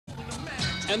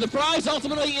And the prize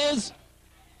ultimately is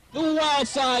the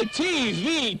Wildside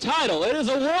TV title. It is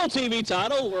a World TV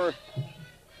title. We're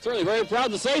certainly very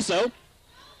proud to say so.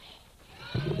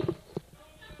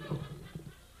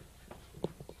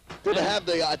 Good to have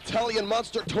the Italian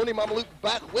monster Tony Mamaluke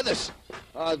back with us.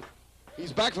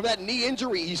 He's back from that knee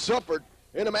injury he suffered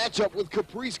in a matchup with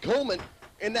Caprice Coleman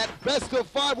in that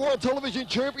best-of-5 World Television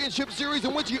Championship Series,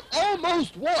 in which he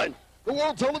almost won the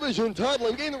World Television title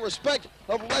and gained the respect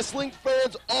of wrestling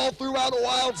fans all throughout the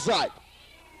Wildside.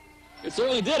 It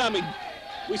certainly did. I mean,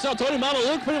 we saw Tony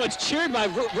Mamaluke pretty much cheered by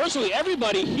virtually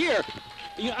everybody here.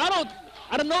 You know, I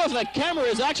don't know if that camera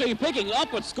is actually picking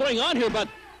up what's going on here, but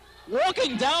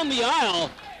walking down the aisle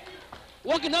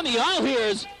here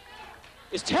is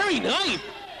Terry Knight.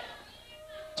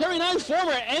 Terry Knight,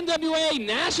 former NWA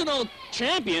national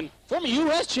champion, former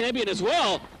U.S. champion as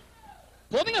well,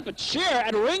 holding up a chair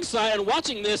at ringside and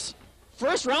watching this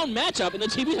first-round matchup in the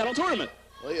TV title tournament.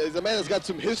 Well, he's a man that's got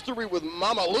some history with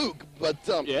Mamaluke, but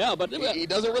he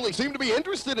doesn't really seem to be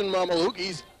interested in Mamaluke.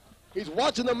 He's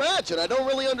watching the match, and I don't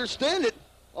really understand it.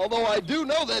 Although I do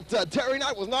know that Terry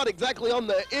Knight was not exactly on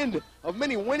the end of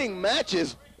many winning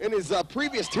matches in his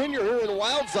previous tenure here in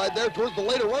Wildside there towards the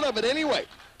later run of it anyway.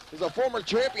 He's a former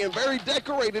champion, very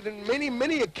decorated in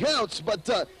many accounts, but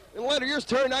in later years,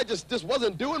 Terry Knight just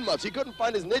wasn't doing much. He couldn't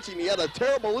find his niche, and he had a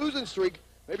terrible losing streak.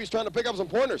 Maybe he's trying to pick up some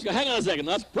pointers. Hang on a second.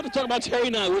 Let's talk about Terry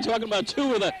Knight. We're talking about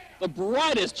two of the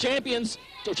brightest champions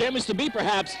to be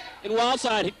perhaps in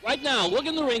Wildside. Right now, look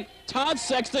in the ring, Todd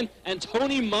Sexton and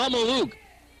Tony Mamaluke.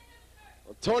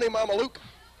 Well, Tony Mamaluke,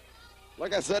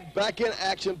 like I said, back in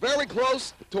action, very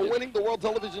close to winning the World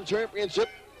Television Championship.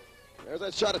 There's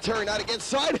that shot of Terry Knight again.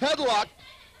 Side headlock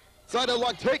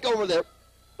takeover there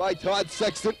by Todd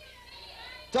Sexton.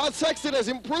 Todd Sexton has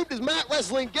improved his mat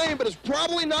wrestling game, but is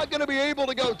probably not going to be able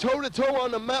to go toe-to-toe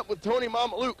on the mat with Tony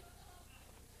Mamaluke.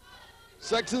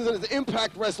 Sexton's an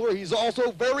impact wrestler. He's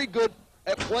also very good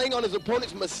at playing on his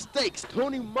opponent's mistakes.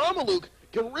 Tony Mamaluke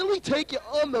can really take you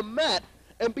on the mat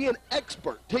and be an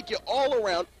expert, take you all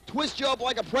around, twist you up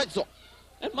like a pretzel.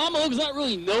 And Mamaluke's not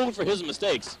really known for his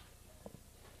mistakes.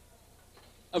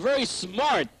 A very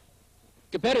smart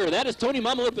competitor. That is Tony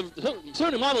Mamaluke,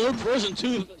 Tony Mamaluke version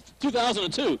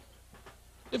 2002.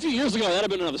 A few years ago, that would have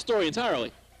been another story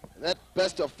entirely. And that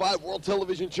best-of-5 World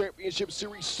Television Championship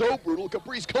Series, so brutal.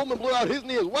 Caprice Coleman blew out his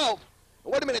knee as well.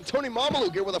 And wait a minute, Tony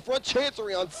Mamaluke here with a front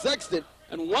chancery on Sexton.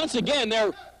 And once again,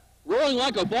 they're rolling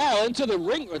like a ball into the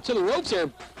ring, or to the ropes here,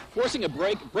 forcing a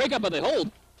breakup of the hold.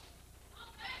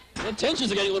 And tensions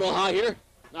are getting a little high here.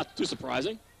 Not too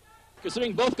surprising,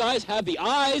 considering both guys have the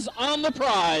eyes on the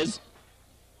prize,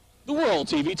 the World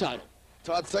TV title.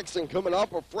 Todd Sexton coming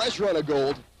off a fresh run of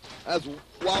gold as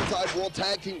Wildside World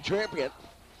Tag Team Champion.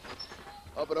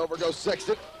 Up and over goes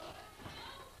Sexton.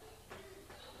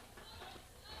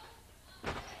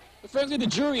 But frankly, the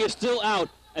jury is still out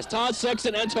as Todd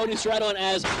Sexton and Tony straddle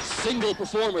as single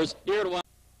performers here at Wildside.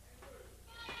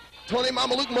 Tony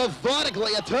Mamaluke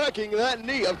methodically attacking that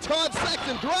knee of Todd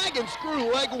Sexton, dragon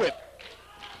screw leg whip.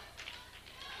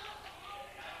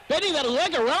 Bending that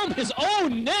leg around his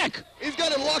own neck. He's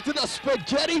got it locked in a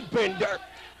spaghetti bender.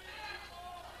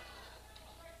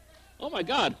 Oh my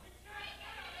God.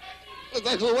 That's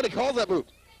actually what he calls that move.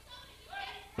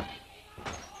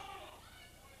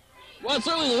 Well, it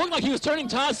certainly looked like he was turning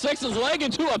Todd Sexton's leg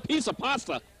into a piece of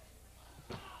pasta.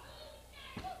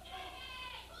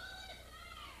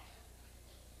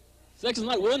 Sexton's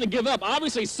not willing to give up.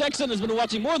 Obviously, Sexton has been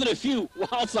watching more than a few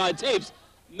Wildside tapes,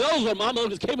 knows what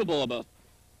Mamaluke is capable of.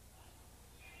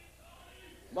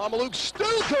 Mamaluke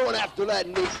still going after that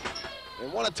knee.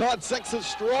 And one of Todd Sexton's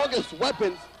strongest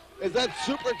weapons is that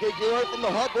super kick you learned from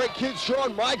the Heartbreak Kid,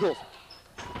 Shawn Michaels.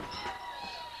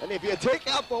 And if you take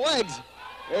out the legs,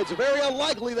 it's very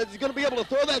unlikely that he's going to be able to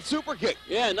throw that super kick.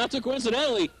 Yeah, not too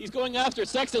coincidentally, he's going after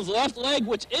Sexton's left leg,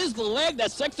 which is the leg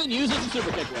that Sexton uses the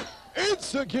super kick with.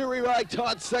 Insecurity by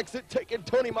Todd Sexton, taking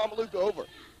Tony Mamaluke over.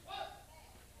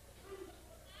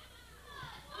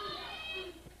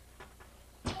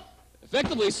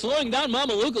 Effectively slowing down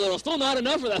Mamaluke a little, still not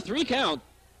enough for that 3 count.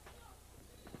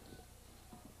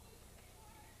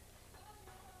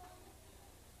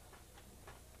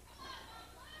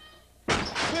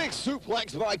 Big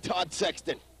suplex by Todd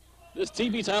Sexton. This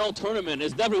TV title tournament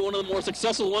is definitely one of the more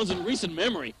successful ones in recent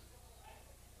memory.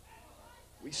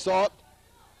 We saw it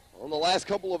on the last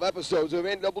couple of episodes of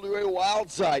NWA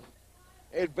Wildside.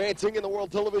 Advancing in the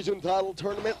World Television title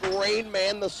tournament, Rain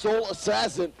Man, the Soul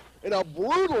Assassin, in a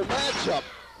brutal matchup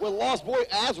with Lost Boy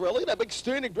Azrael. Look at that big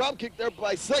standing drop kick there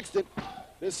by Sexton,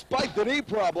 despite the knee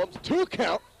problems. 2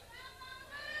 count.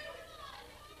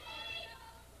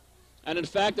 And in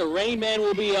fact, the Rain Man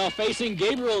will be facing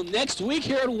Gabriel next week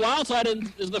here at Wildside,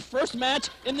 and is the first match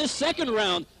in the second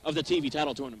round of the TV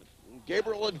title tournament.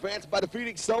 Gabriel advanced by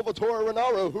defeating Salvatore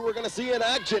Renaro, who we're going to see in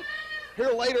action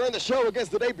here later in the show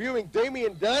against the debuting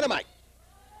Damian Dynamite.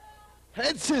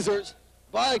 Head scissors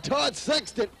by Todd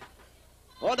Sexton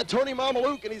onto Tony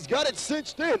Mamaluke, and he's got it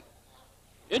cinched in.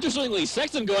 Interestingly,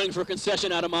 Sexton going for a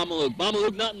concession out of Mamaluke.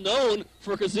 Mamaluke not known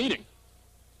for conceding.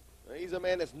 He's a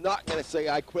man that's not going to say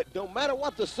I quit, no matter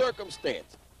what the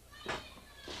circumstance.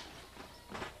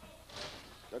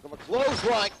 Look of a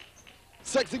clothesline.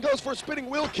 Sexton goes for a spinning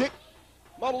wheel kick.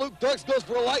 Mamaluke ducks, goes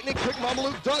for a lightning kick.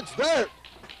 Mamaluke ducks there.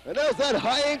 And there's that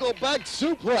high angle back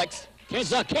suplex.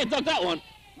 Can't duck that one.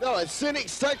 No, it's sending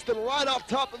Sexton right off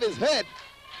top of his head.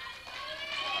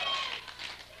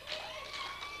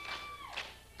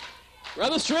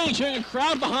 Rather strange hearing a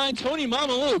crowd behind Tony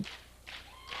Mamaluke.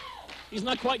 He's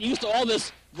not quite used to all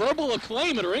this verbal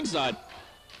acclaim at ringside.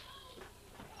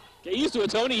 Get used to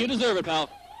it, Tony. You deserve it, pal.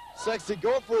 Sexton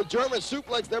going for a German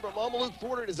suplex there, but Mamaluke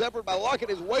thwarted his effort by locking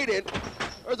his weight in.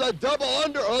 There's a double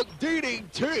underhook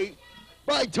DDT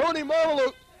by Tony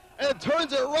Mamaluke, and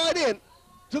turns it right in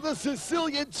to the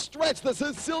Sicilian stretch, the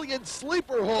Sicilian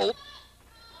sleeper hold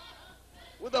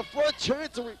with a front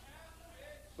chancery.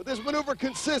 But this maneuver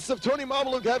consists of Tony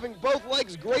Mamaluke having both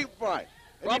legs grapevine.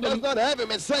 And he does not have him,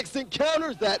 and Sexton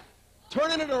counters that,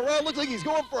 turning it around. Looks like he's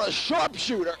going for a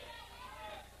sharpshooter.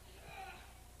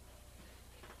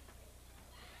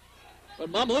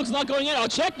 But Mamaluke's not going in. I'll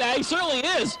check that. He certainly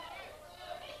is.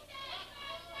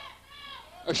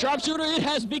 A sharpshooter it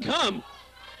has become.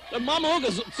 But Mamaluke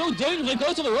is so dangerously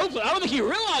close to the ropes, I don't think he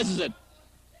realizes it.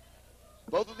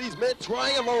 Both of these men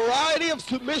trying a variety of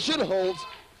submission holds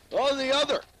on the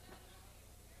other.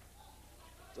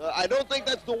 I don't think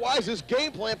that's the wisest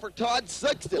game plan for Todd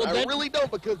Sexton. Well, I really don't,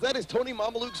 because that is Tony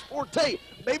Mamaluke's forte.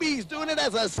 Maybe he's doing it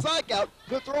as a psych out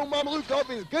to throw Mamaluke off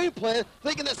his game plan,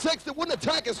 thinking that Sexton wouldn't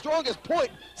attack his strongest point.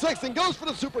 Sexton goes for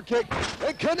the super kick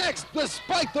and connects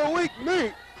despite the weak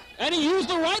knee. And he used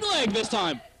the right leg this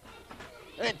time.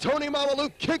 And Tony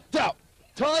Mamaluke kicked out.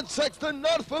 Todd Sexton,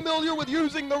 not familiar with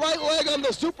using the right leg on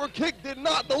the super kick, did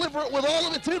not deliver it with all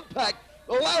of its impact,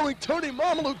 allowing Tony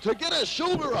Mamaluke to get his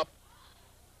shoulder up.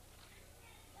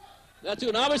 That too,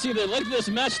 and obviously the length of this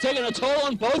match taking a toll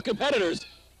on both competitors.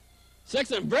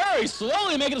 Sexton very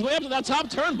slowly making his way up to that top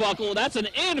turnbuckle. That's an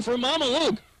in for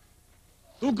Mamaluke,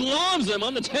 who gloms him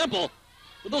on the temple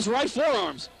with those right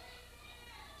forearms.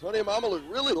 Tony Mamaluke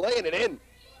really laying it in.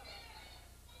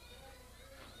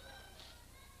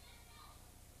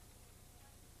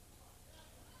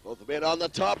 Both men on the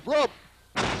top rope.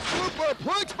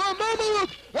 Superplex by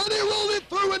Mamaluke, and he rolled it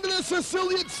through into the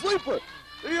Sicilian sleeper.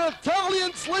 The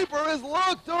Italian sleeper is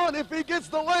locked on. If he gets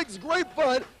the legs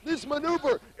grapevine, this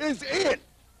maneuver is in.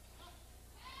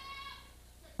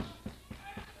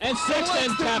 And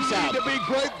Sexton taps out. To be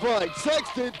grapevine.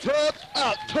 Sexton taps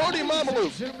out. Tony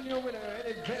Mamaluke. Your winner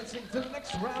and advancing to the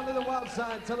next round of the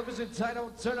Wildside television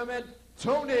title tournament,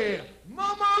 Tony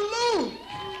Mamaluke.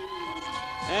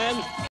 And